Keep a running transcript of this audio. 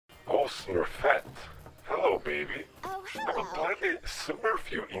Smurfette. Hello, baby. Oh, I will hello. gladly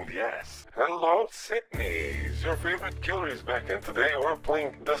smurf you in the ass. Hello, Sydney. Is your favorite killer is back, and today we're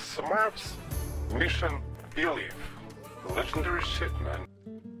playing the Smurfs Mission Vileaf. Legendary shit, man.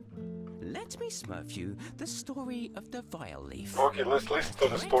 Let me smurf you the story of the Vileaf. Okay, let's listen to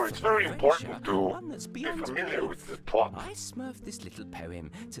the story. It's very important to be familiar with the plot. I smurfed this little poem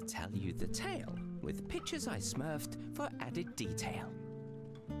to tell you the tale, with pictures I smurfed for added detail.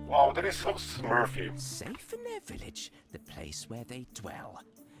 Wow, that is so smurfy. Safe in their village, the place where they dwell,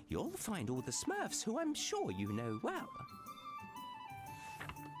 you'll find all the Smurfs who I'm sure you know well.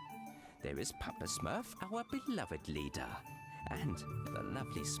 There is Papa Smurf, our beloved leader, and the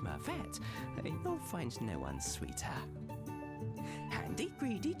lovely Smurfette. You'll find no one sweeter. Handy,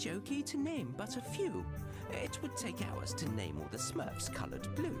 greedy, jokey, to name but a few. It would take hours to name all the Smurfs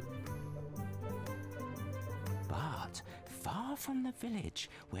coloured blue. But far from the village,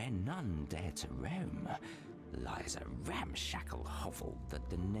 where none dare to roam, lies a ramshackle hovel that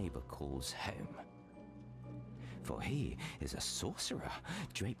the neighbour calls home. For he is a sorcerer,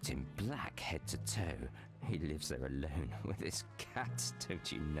 draped in black head to toe. He lives there alone with his cats,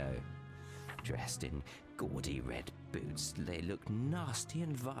 don't you know? Dressed in gaudy red boots, they look nasty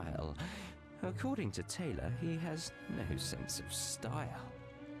and vile. According to Taylor, he has no sense of style.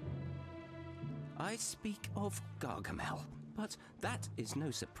 I speak of Gargamel, but that is no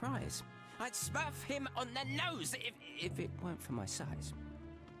surprise. I'd smurf him on the nose if it weren't for my size.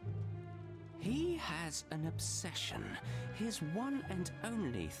 He has an obsession, his one and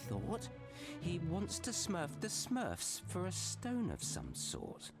only thought. He wants to smurf the Smurfs for a stone of some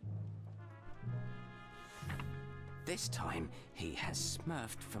sort. This time, he has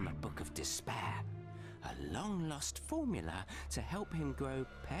smurfed from a book of despair, a long-lost formula to help him grow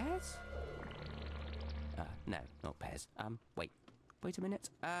pears? No, not pears. Wait a minute.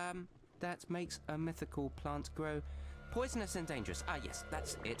 That makes a mythical plant grow poisonous and dangerous. Ah, yes,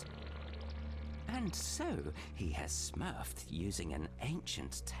 that's it. And so, he has smurfed using an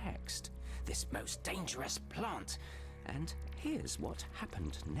ancient text, this most dangerous plant. And here's what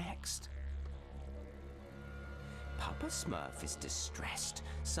happened next. Papa Smurf is distressed.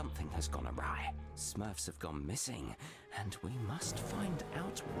 Something has gone awry. Smurfs have gone missing, and we must find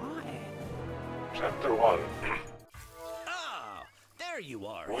out why. Chapter 1. Ah, there you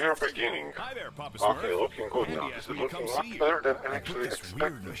are. We are beginning. Hi there, Papa Smurf. Okay, looking good now. Andy This asked is me to looking come much see you. better than I actually put this weird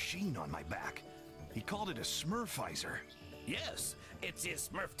expected. machine on my back. He called it a Smurfizer. Yes, it's his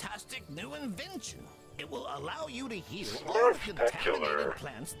Smurftastic new invention. It will allow you to heal all the contaminated Smurftacular.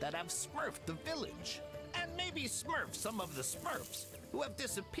 plants that have smurfed the village. And maybe smurf some of the Smurfs who have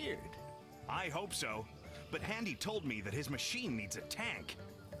disappeared. I hope so. But Handy told me that his machine needs a tank.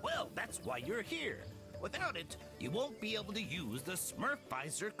 Well, that's why you're here. Without it, you won't be able to use the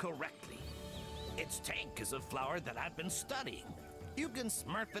Smurfizer correctly. Its tank is a flower that I've been studying. You can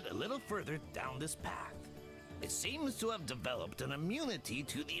smurf it a little further down this path. It seems to have developed an immunity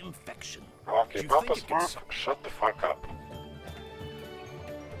to the infection. Okay, You Papa think it can Smurf, shut the fuck up.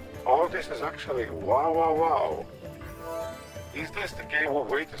 Oh, this is actually wow. Is this the game we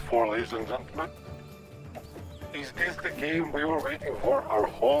waited for, ladies and gentlemen? Is this the game we were waiting for our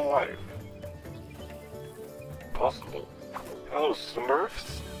whole life? Possible. Hello,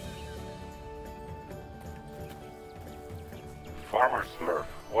 Smurfs. Farmer Smurf,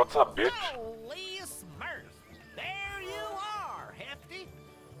 what's up, bitch? Holy Smurf! There you are, Hefty!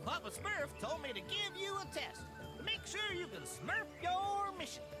 Papa Smurf told me to give you a test to make sure you can smurf your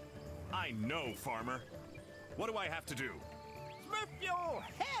mission. I know, Farmer. What do I have to do? Smurf your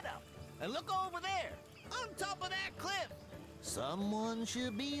head up and look over there, on top of that cliff. Someone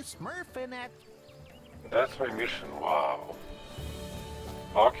should be smurfing at. That's my mission, wow.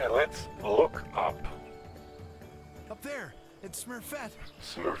 Okay, let's look up. Up there, it's Smurfette.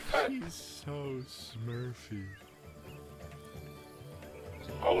 Smurfette. She's so smurfy.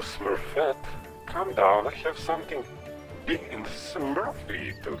 Oh, Smurfette, calm down. I have something big and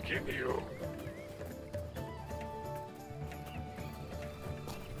smurfy to give you.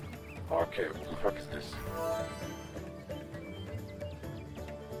 Okay, what the fuck is this?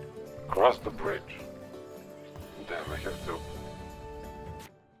 Cross the bridge. Damn, I have to...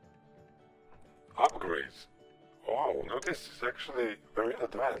 Upgrades. Wow, now this is actually very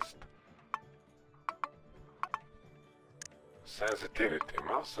advanced. Sensitivity,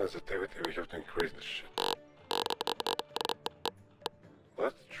 mouse sensitivity, we have to increase this shit.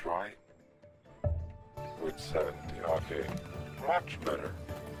 Let's try with 70, okay. Much better.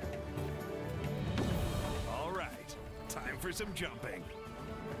 All right, time for some jumping.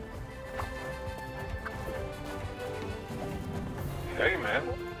 Hey man,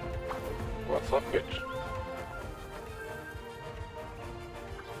 What's up, bitch?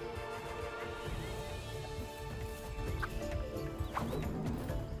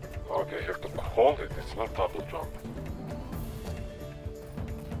 Okay, you have to hold it, it's not double jump.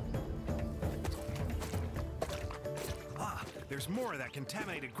 Ah, there's more of that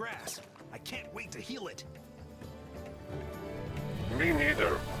contaminated grass. I can't wait to heal it. Me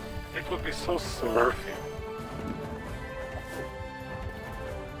neither. It would be so Smurfy.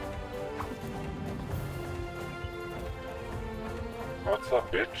 What's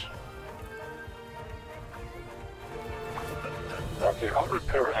up, bitch? Okay, I'll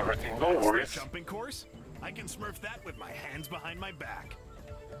repair everything, no worries. Jumping course? I can smurf that with my hands behind my back.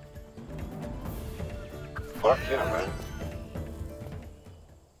 Fuck yeah, man.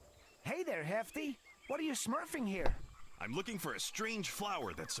 Hey there, Hefty. What are you smurfing here? I'm looking for a strange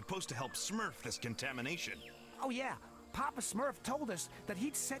flower that's supposed to help smurf this contamination. Oh yeah, Papa Smurf told us that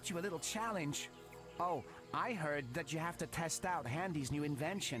he'd set you a little challenge. Oh, I heard that you have to test out Handy's new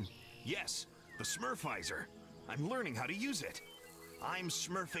invention. Yes, the Smurfizer. I'm learning how to use it. I'm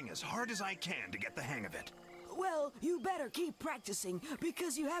smurfing as hard as I can to get the hang of it. Well, you better keep practicing,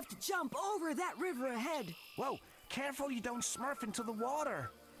 because you have to jump over that river ahead. Whoa, careful you don't smurf into the water.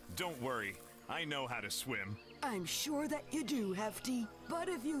 Don't worry, I know how to swim. I'm sure that you do, Hefty. But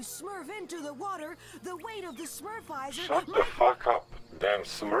if you smurf into the water, the weight of the Smurfizer... Shut the fuck up, damn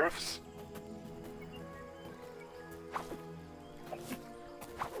Smurfs.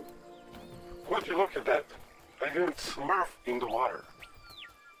 Would you look at that? I didn't smurf in the water.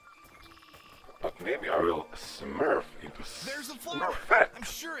 But maybe I will smurf into There's the flower! Smurfette. I'm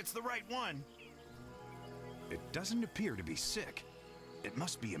sure it's the right one. It doesn't appear to be sick. It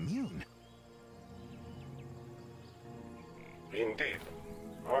must be immune. Indeed.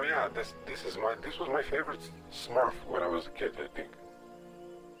 Oh yeah, this was my favorite Smurf when I was a kid, I think.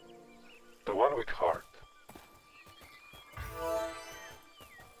 The one with heart.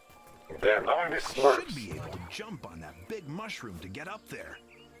 Damn, now I miss Should Smurfs. be able to jump on that big mushroom to get up there.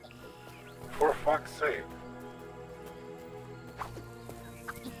 For fuck's sake.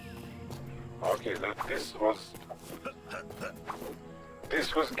 Okay, this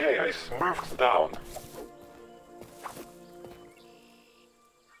was gay. I smurfed down.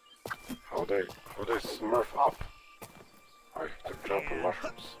 How they smurf up? I have to jump on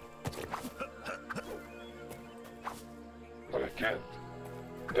mushrooms. But I can't.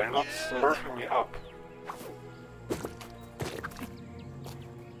 They're not smurfing me up.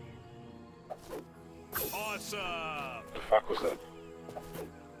 Awesome! The fuck was that?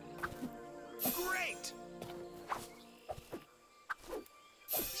 Great!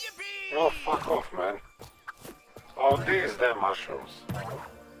 Yippee! Oh, fuck off, man. Oh, these damn mushrooms.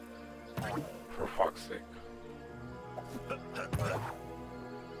 For fuck's sake.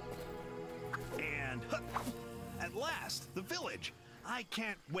 And at last, the village. I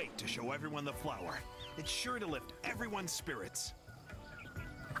can't wait to show everyone the flower. It's sure to lift everyone's spirits.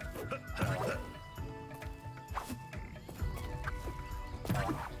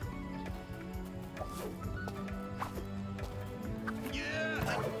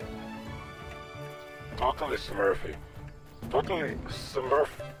 Yeah! Totally Smurfy. Totally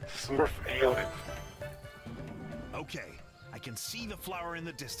Smurf-alien. Okay, I can see the flower in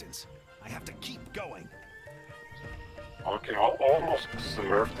the distance. I have to keep going. Okay, I almost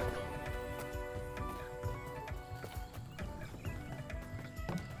smurfed it.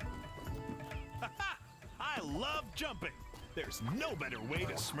 I love jumping. There's no better way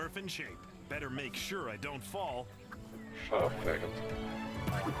to smurf in shape. Better make sure I don't fall. Shut up, faggot.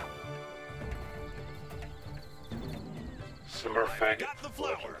 Smurf faggot. Got the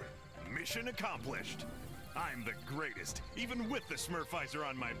flower. Mission accomplished. I'm the greatest, even with the Smurfizer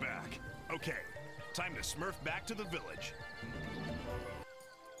on my back. Okay, time to smurf back to the village.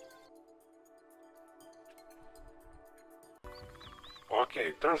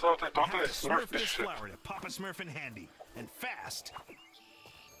 Okay, turns out I I totally have to smurf smurfed this this shit. flower to Papa Smurf and Handy, and fast.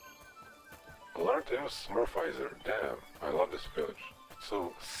 Learn to use Smurfizer. Damn, I love this village. It's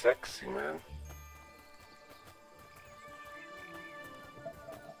so sexy, man.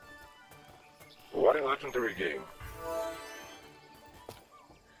 What a legendary game.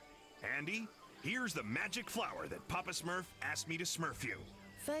 Handy, here's the magic flower that Papa Smurf asked me to smurf you.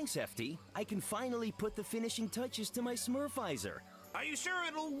 Thanks, Hefty. I can finally put the finishing touches to my Smurfizer. Are you sure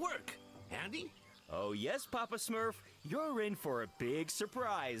it'll work, Andy? Oh yes, Papa Smurf. You're in for a big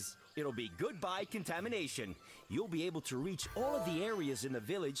surprise. It'll be goodbye contamination. You'll be able to reach all of the areas in the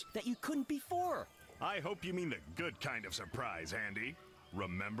village that you couldn't before. I hope you mean the good kind of surprise, Handy.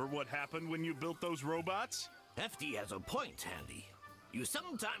 Remember what happened when you built those robots? Hefty has a point, Andy. You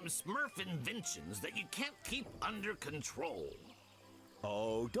sometimes smurf inventions that you can't keep under control.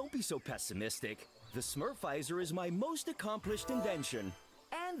 Oh, don't be so pessimistic. The Smurfizer is my most accomplished invention.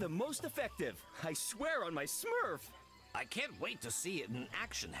 And the most effective. I swear on my Smurf. I can't wait to see it in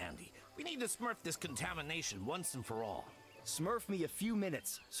action, Handy. We need to smurf this contamination once and for all. Smurf me a few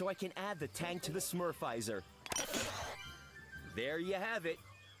minutes so I can add the tank to the Smurfizer. There you have it.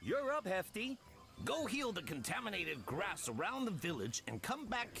 You're up, Hefty. Go heal the contaminated grass around the village and come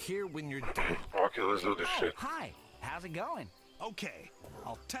back here when you're done. Okay, let's do this shit. Hi, how's it going? Okay,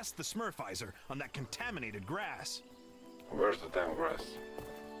 I'll test the Smurfizer on that contaminated grass. Where's the damn grass?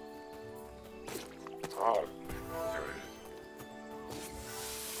 Oh, there it is.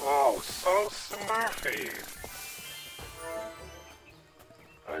 Oh, so Smurfy!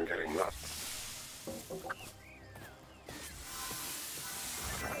 I'm getting nuts.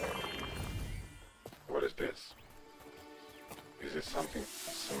 What is this? Is it something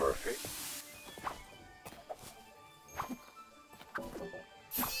Smurfy?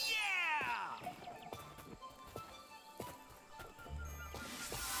 Yeah!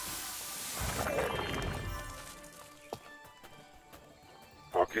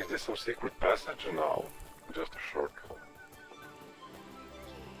 Okay, is this some secret passage? No, just a shortcut.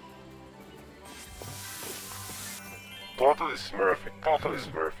 Totally Smurfy, totally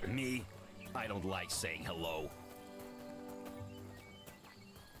Smurfy. Me? I don't like saying hello.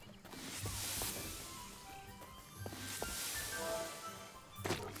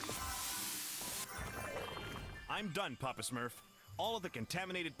 I'm done, Papa Smurf. All of the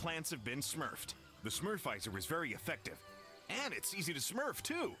contaminated plants have been smurfed. The Smurfizer is very effective. And it's easy to smurf,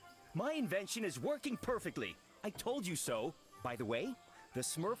 too. My invention is working perfectly. I told you so. By the way, the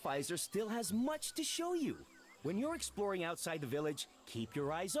Smurfizer still has much to show you. When you're exploring outside the village, keep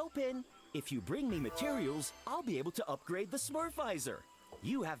your eyes open. If you bring me materials, I'll be able to upgrade the Smurfizer.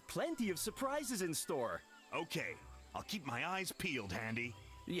 You have plenty of surprises in store. Okay, I'll keep my eyes peeled, Handy.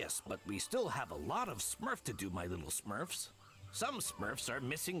 Yes, but we still have a lot of Smurf to do, my little Smurfs. Some Smurfs are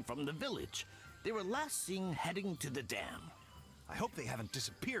missing from the village. They were last seen heading to the dam. I hope they haven't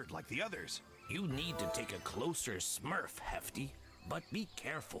disappeared like the others. You need to take a closer Smurf, Hefty. But be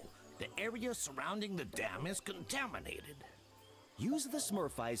careful. The area surrounding the dam is contaminated. Use the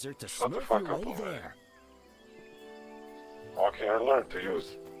Smurfizer to Shut the smurf fuck your up way already. there. Okay, I learned to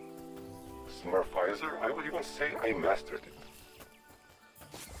use Smurfizer. I would even say I mastered it.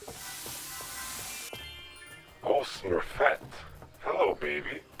 Oh, Smurfette. Hello,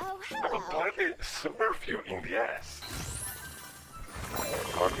 baby. Oh, I will hello. gladly smurf you in the ass.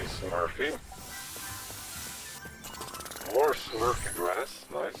 Okay, Smurfy. More Smurfy grass.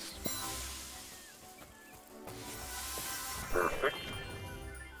 Nice. Perfect.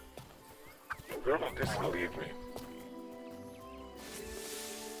 Where will this lead me?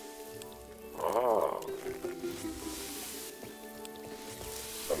 Oh.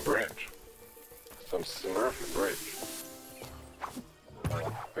 Some bridge. Some Smurfy bridge.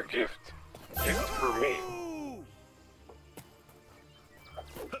 A gift. Gift for me.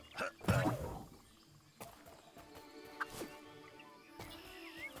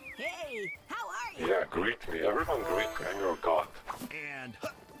 Hey, how are you? Yeah, greet me. Everyone greet me. I'm your god. And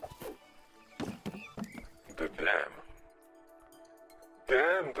The dam.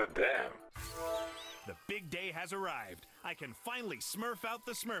 Damn the dam. the big day has arrived. I can finally smurf out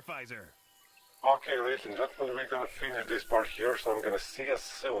the Smurfizer. Okay, ladies and gentlemen, we're gonna finish this part here, so I'm gonna see us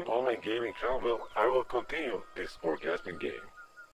soon on my gaming channel. I will continue this orgasmic game.